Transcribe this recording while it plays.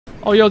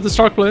Oh, yo, the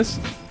Stark place.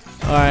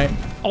 All right.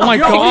 Oh my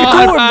God,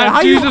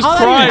 God, Jesus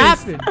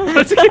Christ.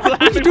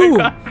 What did you do?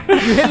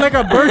 You hit like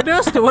a bird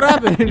nest? What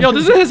happened? Yo,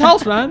 this is his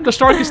house, man. The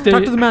Stark estate.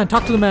 Talk to the man.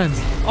 Talk to the man.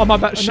 Oh, my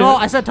bad. Shit. No,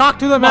 I said talk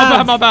to the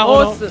man. My bad.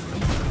 Oh,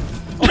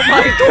 Oh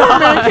my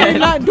God.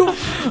 Man, I'll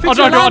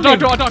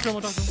talk to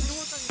him.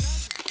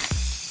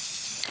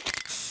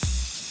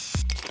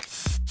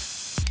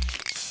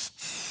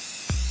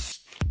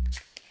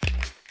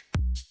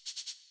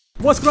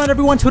 What's going on,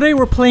 everyone? Today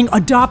we're playing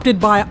Adopted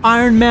by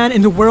Iron Man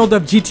in the world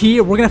of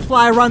GT. We're gonna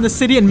fly around the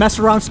city and mess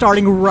around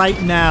starting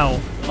right now.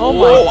 Oh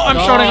my God.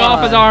 I'm starting off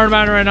as Iron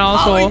Man right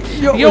now, so... I'm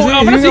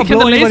gonna see, can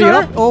the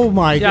laser... Oh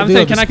my God. Yeah, I'm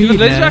saying, can the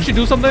laser actually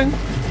do something?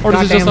 Or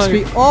does it just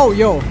like... Oh,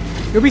 yo.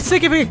 It'd be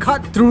sick if we could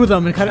cut through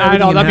them and cut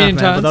everything in half, man,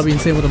 but that'd be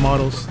insane with the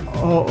models.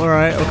 Oh,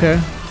 alright, okay.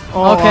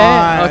 Oh,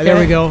 okay. There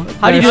we go.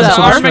 How do you do that?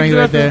 Strength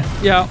right there.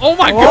 Yeah. Oh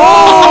my God.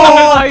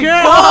 Oh my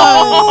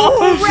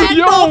God.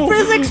 Yo.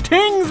 Physics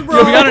tings, bro.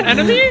 Yo, we got an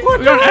enemy?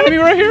 We got an enemy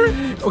right here?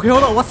 Okay,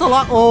 hold on. What's the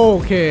lock? Oh,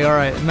 okay. All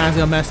right. Man's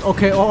gonna mess.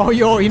 Okay. Oh,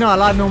 yo, you're not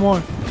allowed no more.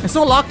 It's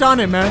so locked on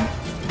it, man.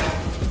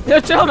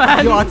 Yo, chill,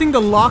 man. Yo, I think the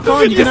lock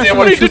on, you can actually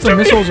like, shoot some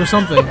missiles or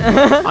something.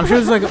 I'm sure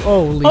it's like,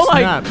 holy snap. Oh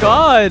my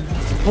God.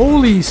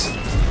 Holy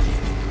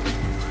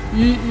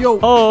yo.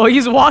 Oh,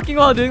 he's walking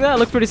while doing that?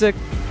 Looks pretty sick.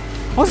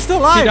 Oh, he's still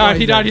alive.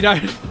 He died.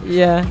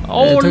 Yeah.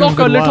 Oh, look,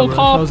 a little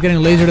cop. I was getting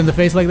lasered in the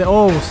face like that.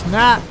 Oh,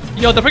 snap.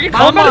 Yo, the freaking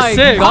combat is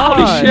sick.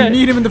 Holy shit. You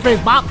need him in the face.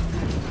 Bop.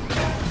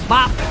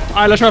 Bop.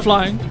 Alright, let's try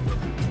flying.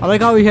 I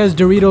like how he has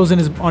Doritos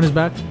on his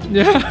back.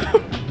 Yeah.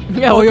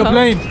 Yeah. Oh, you're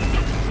playing.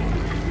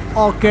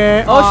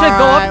 Okay. Oh shit,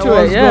 go up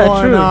to it.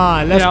 Yeah, true.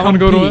 Let's I'm gonna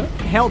go to it.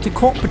 Healthy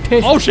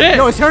competition. Oh shit.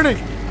 Yo, it's turning.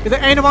 Is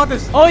there ain't about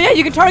this? Oh yeah,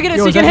 you can target it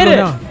so you can hit it.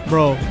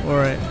 Bro,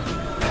 alright.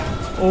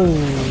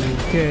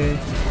 Okay.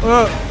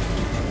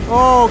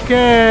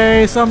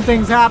 Okay,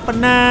 something's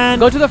happening.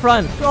 Go to the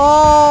front.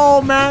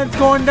 Oh man, it's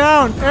going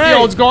down. Hey.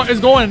 Yo, it's going.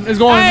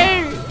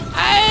 Hey.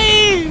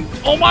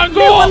 Oh my God.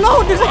 Leave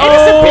alone. There's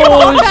innocent people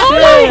on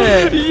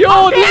that shit.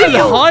 Yo, this is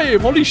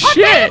hype. Holy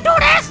shit. Do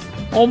this.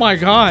 Oh my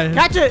God.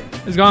 Catch it.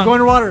 It's gone. Go in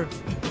the water.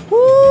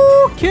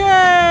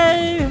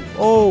 Okay.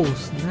 Oh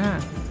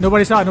snap.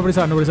 Nobody saw it. You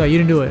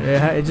didn't do it.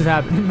 It just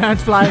happened.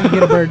 Man's flying and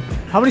get a bird.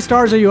 How many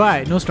stars are you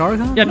at? No stars,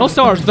 huh? Yeah, no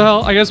stars. What the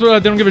hell? I guess they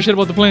don't give a shit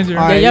about the planes here.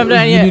 Right, you haven't done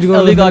any need to go to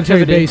the illegal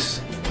military activity.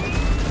 base.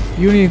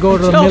 You need to go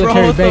to the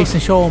military base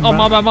and show them. Oh,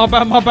 my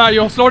bad.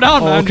 Yo, slow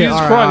down, man. Okay, Jesus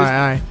Christ.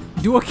 Alright.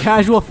 Do a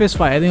casual fist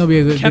fight. I think it'll be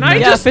a good. Can I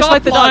Yeah, just fist stop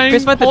fight the dog.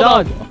 Fist fight the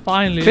dog.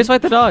 Finally. Fist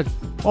fight the dog.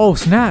 Oh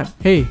snap!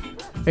 Hey,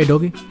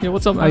 doggy. Yeah,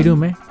 what's up, man? How you doing,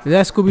 man? Is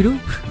that Scooby Doo?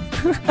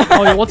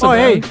 Oh yeah, what's up,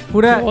 man? Hey,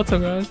 who that? Yeah, what's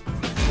up, guys?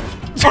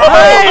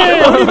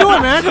 Hey, what are you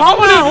doing, man? Calm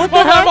down. What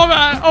the heck? My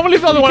bad. I'm gonna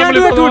leave the other You one. can't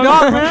do that to a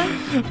dog, man.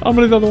 I'm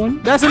gonna leave the other one.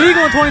 That's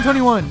illegal in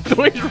 2021.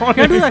 What is wrong?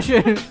 Can't do that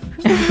shit.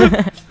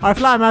 Alright,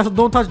 fly, man. So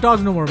don't touch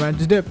dogs no more, man.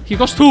 Just dip. He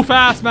goes too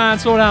fast, man.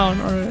 Slow down.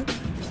 All right.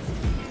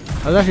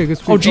 That's actually a good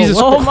speed. Oh Jesus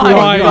my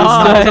Christ!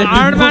 God.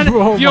 Iron Man.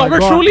 Oh Yo, my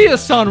we're God. truly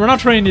his son. We're not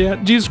trained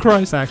yet. Jesus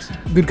Christ. Facts.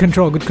 Good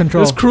control.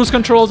 This cruise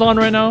control's on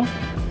right now.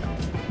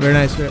 Very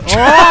nice. Oh,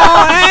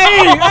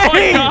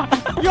 my God.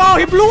 Yo,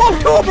 he blew up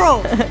too,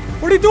 bro.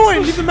 What are you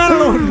doing? Leave the man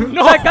alone.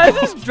 No. That guy's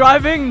just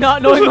driving,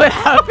 not knowing what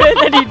happened,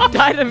 and he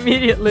died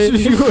immediately.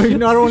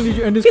 Not only did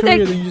you end his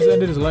career, then you just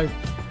ended his life.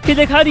 He's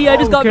like, honey, I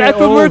just got back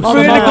from work.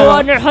 We're gonna go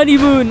on our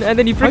honeymoon, and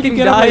then he freaking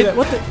died.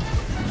 What the?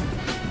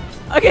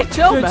 Okay,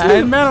 chill, Leave the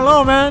man. man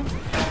alone, man.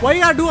 Why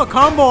you gotta do a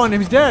combo on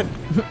him? He's dead.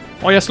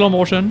 Oh yeah, slow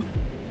motion.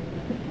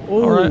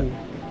 Oh. Alright.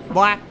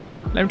 What?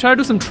 Let me try to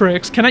do some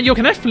tricks. Can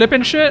I flip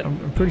and shit?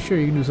 I'm pretty sure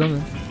you can do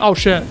something. Oh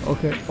shit.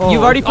 Okay.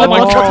 You've already flipped my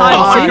multiple God.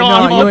 times. Oh, See?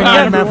 God. You ain't bad,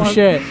 Iron Man for everyone.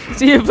 shit.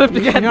 See, you flipped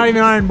You're again. not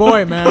even Iron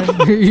Boy, man.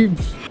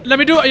 Let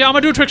me do it. Yeah, I'm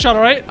gonna do a trick shot,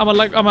 alright? I'm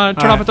gonna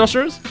turn off the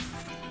thrusters.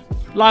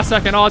 Last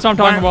second. Oh, that's what I'm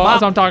talking about.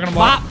 That's what I'm talking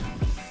about.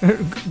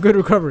 Good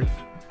recovery.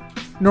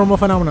 Normal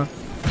phenomena.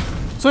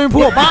 Swimming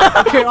pool.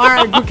 Okay,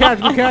 alright, good catch.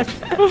 No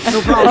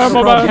problem.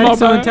 My bad. Head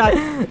still intact.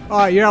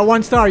 Alright, you're at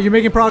 1 star. You're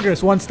making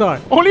progress. 1 star.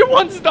 Only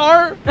 1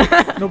 star.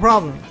 No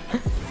problem.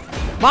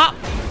 Bop.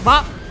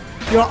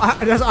 Yo,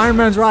 that's Iron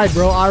Man's ride,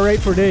 bro. I rate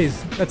for days.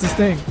 That's his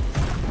thing.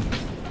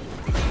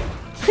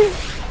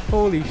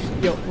 Holy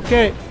shit. Yo,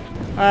 okay.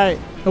 Alright.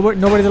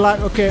 Nobody's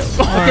alive. Okay.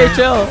 Okay,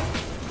 chill.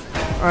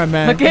 Alright,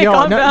 man. Okay, yo,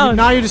 calm down.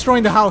 Now you're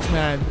destroying the house,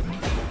 man.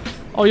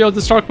 Oh yo,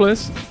 the Stark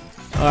place.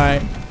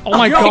 Alright. Oh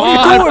my Yo, God, what are you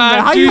doing,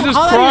 man. man? Jesus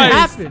how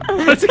Christ. That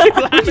happened? What did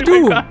you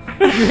do?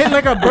 You hit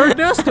like a bird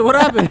nest? What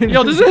happened?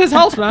 Yo, this is his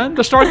house, man.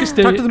 The Stark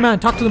estate. Talk to the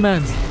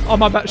man. Oh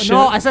my bad. Shit.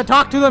 No, I said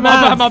talk to the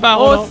man. My bad.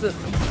 Oh,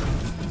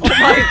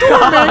 my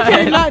God.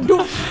 Man,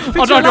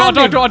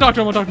 I'll talk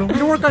to him.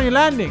 You work on your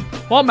landing.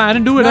 What, man?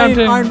 And do it,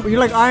 You're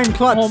like Iron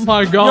Klutz. Oh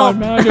my God,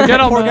 man. Yo,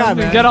 get up, poor man. guy,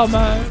 man. Get up,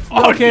 man.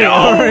 Oh, Okay, no.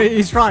 alright,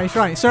 he's trying.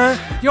 Sir,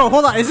 yo,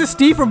 hold on. Is this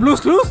Steve from Blue's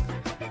Clues?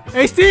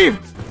 Hey, Steve.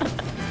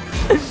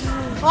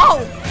 Oh,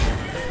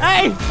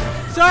 hey,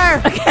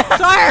 sir.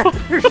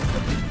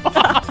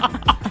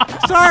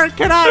 Sir,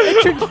 can I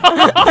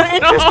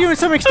interest you in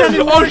some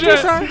extended warranty, shit.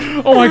 sir?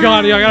 Oh my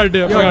God, yeah, I gotta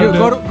dip. Yo,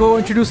 go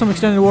introduce some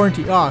extended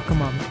warranty. Oh,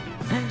 come on,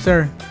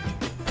 sir.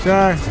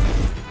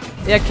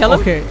 Yeah, kill him.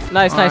 Okay.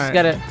 Nice, nice. Alright.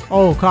 Get it.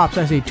 Oh, cops,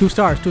 I see. 2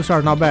 stars, 2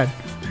 stars, not bad.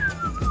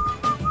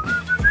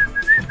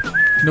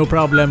 No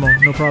problemo,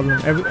 no problem.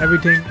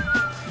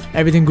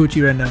 Everything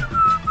Gucci right now.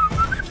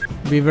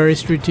 Be very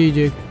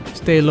strategic.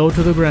 Stay low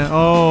to the ground.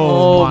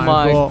 Oh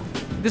my god.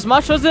 This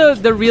mod shows the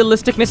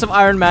realisticness of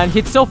Iron Man.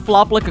 He'd still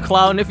flop like a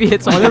clown if he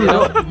hits Oh, someone. there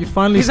we go. You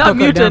finally He's stuck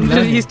not a damn mutant.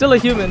 landing. He's still a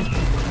human.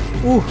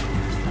 Ooh.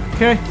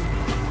 Okay.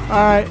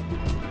 Alright.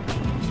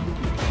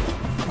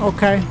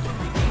 Okay.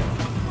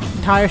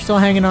 Tire still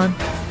hanging on.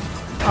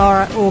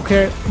 Alright,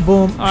 okay.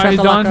 Boom. Alright,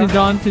 he's done, he's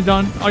done, he's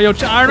done. Oh, yo,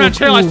 Iron Man,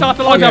 chill. I still have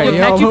to log out with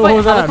yeah. him. Can't you who fight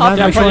was that?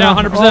 helicopter? Yeah,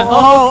 100%.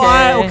 Oh, Okay.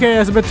 alright, okay.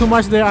 That's a bit too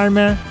much there, Iron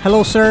Man.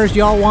 Hello, sirs.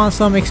 Y'all want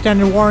some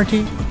extended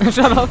warranty?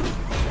 Shut up.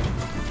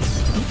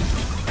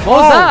 What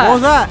was that? What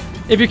was that?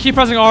 If you keep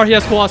pressing R, he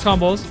has cool ass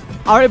combos.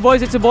 Alright,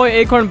 boys, it's your boy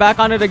Acorn back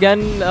on it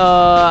again.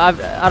 I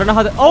don't know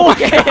how to. Oh,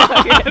 okay.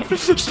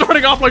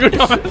 Starting off like a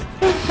dumbass.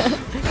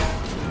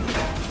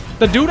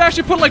 The dude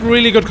actually put like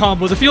really good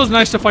combos. It feels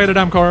nice to fight a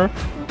damn car.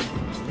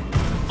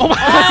 Oh my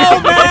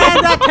Oh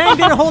man, that tank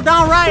didn't hold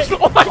down right.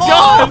 Oh my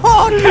god.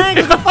 Oh, tank.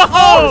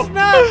 Oh,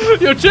 snap.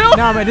 Yo, chill.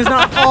 Nah, man, this is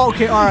not. Oh,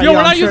 okay, alright. Yo, yeah,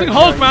 we're not I'm sure. using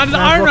Hulk, man. This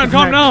is Iron Man.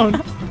 Calm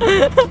down.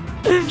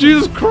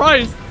 Jesus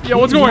Christ. Yo,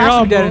 what's going He has to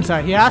on, be dead bro?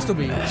 inside. He has to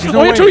be. There's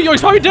no Oh, yeah, way. too. Yo,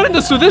 he's probably dead in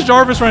this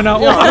Jarvis right now.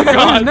 Oh my Look at his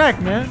god.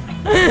 neck, man.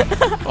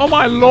 Oh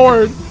my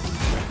lord.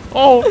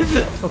 Oh.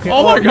 Okay.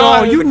 Oh my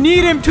god. No, you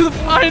need him to the.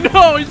 I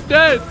know, he's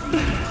dead.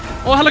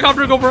 Oh,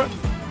 helicopter, go for it.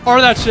 Or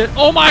that shit.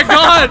 Oh my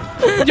god.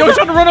 Yo, he's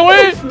trying to run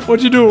away.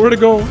 What'd you do? Where'd it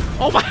go?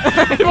 Oh my.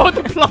 About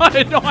the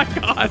blood. Oh my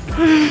god.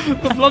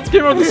 The blood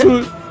came out of the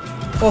suit.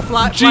 Oh,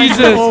 fly.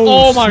 Jesus.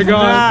 Oh my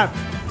god.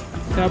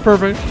 Yeah,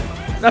 perfect.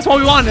 That's what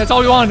we wanted. That's all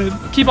we wanted.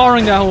 Keep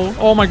R-ing that hole.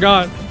 Oh my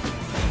god.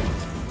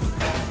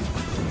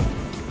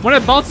 When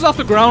it bounces off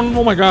the ground,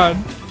 oh my god.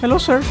 Hello,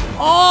 sir.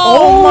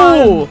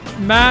 Oh,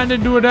 man,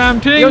 didn't do a damn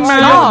thing, Yo, man.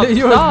 stop.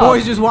 Your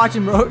boys just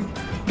watching, bro.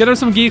 Get him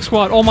some Geek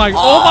Squad. Oh my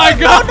god.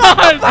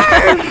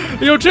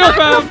 Yo, chill,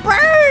 fam.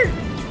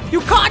 You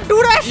can't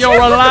do that shit. Yo,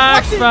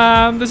 relax,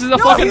 fam. This is a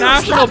fucking you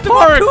national slapped him up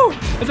park. too.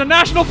 It's a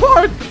national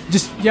park.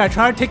 Just, yeah,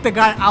 try to take the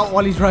guy out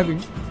while he's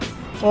driving.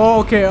 Oh,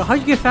 okay. How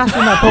you get faster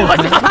in that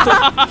post, man?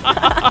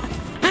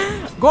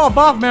 Go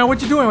above, man.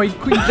 What you doing? You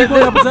keep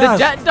going up his The ass.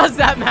 jet does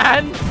that,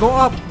 man. Go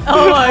up.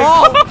 Oh my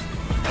god.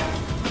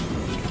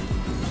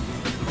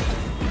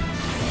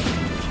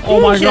 Oh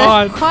my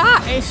god.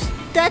 Christ.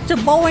 That's a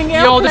Boeing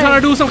airplane. Yo, they're trying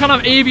to do some kind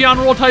of avion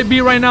roll type B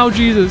right now.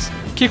 Jesus.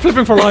 Keep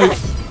flipping for life.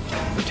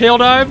 Tail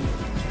dive.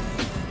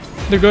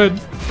 They're good.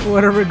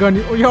 Whatever gun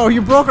you... Yo,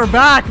 you broke her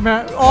back,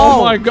 man.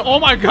 Oh my god. Oh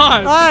my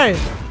god. Hey.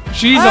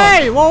 Jesus.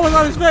 Hey, what was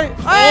on his face?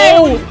 Hey.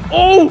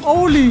 Oh.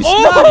 Holy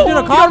snap. Oh. You did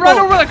a You got run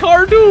combo. over the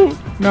car too.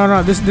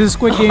 No, this is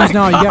Squid Games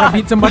now. You gotta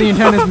beat somebody in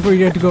tennis before you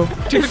get to go.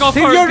 Take the golf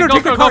Take, cart. yo, Take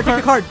take the cart, take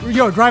the cart.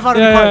 Yo, drive out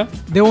of Yeah, the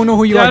cart. They won't know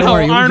who you Yeah, are. Don't no,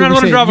 worry. Iron You'll Man be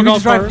wouldn't safe. drive a You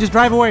golf cart. just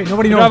drive away.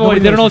 Nobody knows. Drive away. Nobody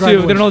They don't know knows. it's you.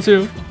 Drive They don't know away. it's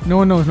you. No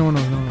one knows. No one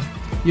knows. No one knows.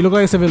 You look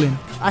like a civilian.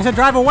 I said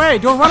drive away.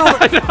 Don't run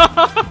over.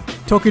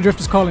 Tokyo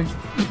Drift is calling.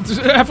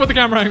 F with the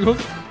camera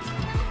angles.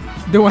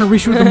 They want to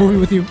reshoot the movie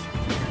with you.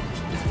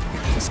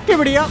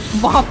 Skibbity up.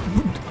 Bop.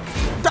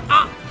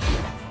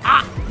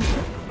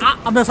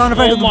 I'm the sound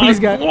effect of the police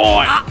guy.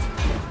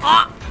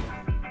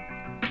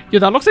 Yo,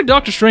 that looks like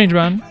Doctor Strange,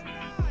 man.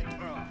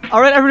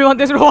 Alright, everyone,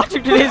 thanks for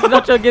watching today's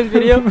Nutshell Games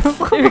video.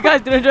 If you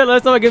guys did enjoy, let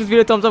us know about Games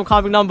video. Thumbs up,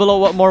 comment down below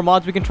what more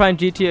mods we can try in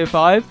GTA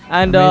 5.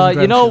 And,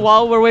 you know,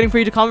 while we're waiting for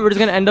you to comment, we're just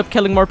gonna end up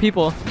killing more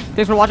people.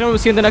 Thanks for watching. We'll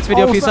see you in the next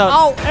video. Peace out.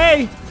 Oh,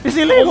 hey. It's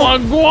illegal. Oh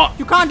my god.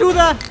 You can't do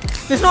that.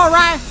 It's not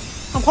right.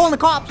 I'm calling the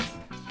cops.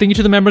 Thank you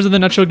to the members of the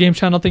Nutshell Games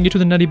channel. Thank you to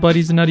the Nutty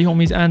Buddies, the Nutty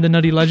Homies, and the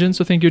Nutty Legends.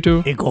 So thank you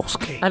too.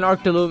 Egoski. And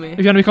Arc Delumi. If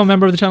you want to become a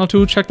member of the channel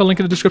too, check the link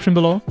in the description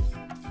below.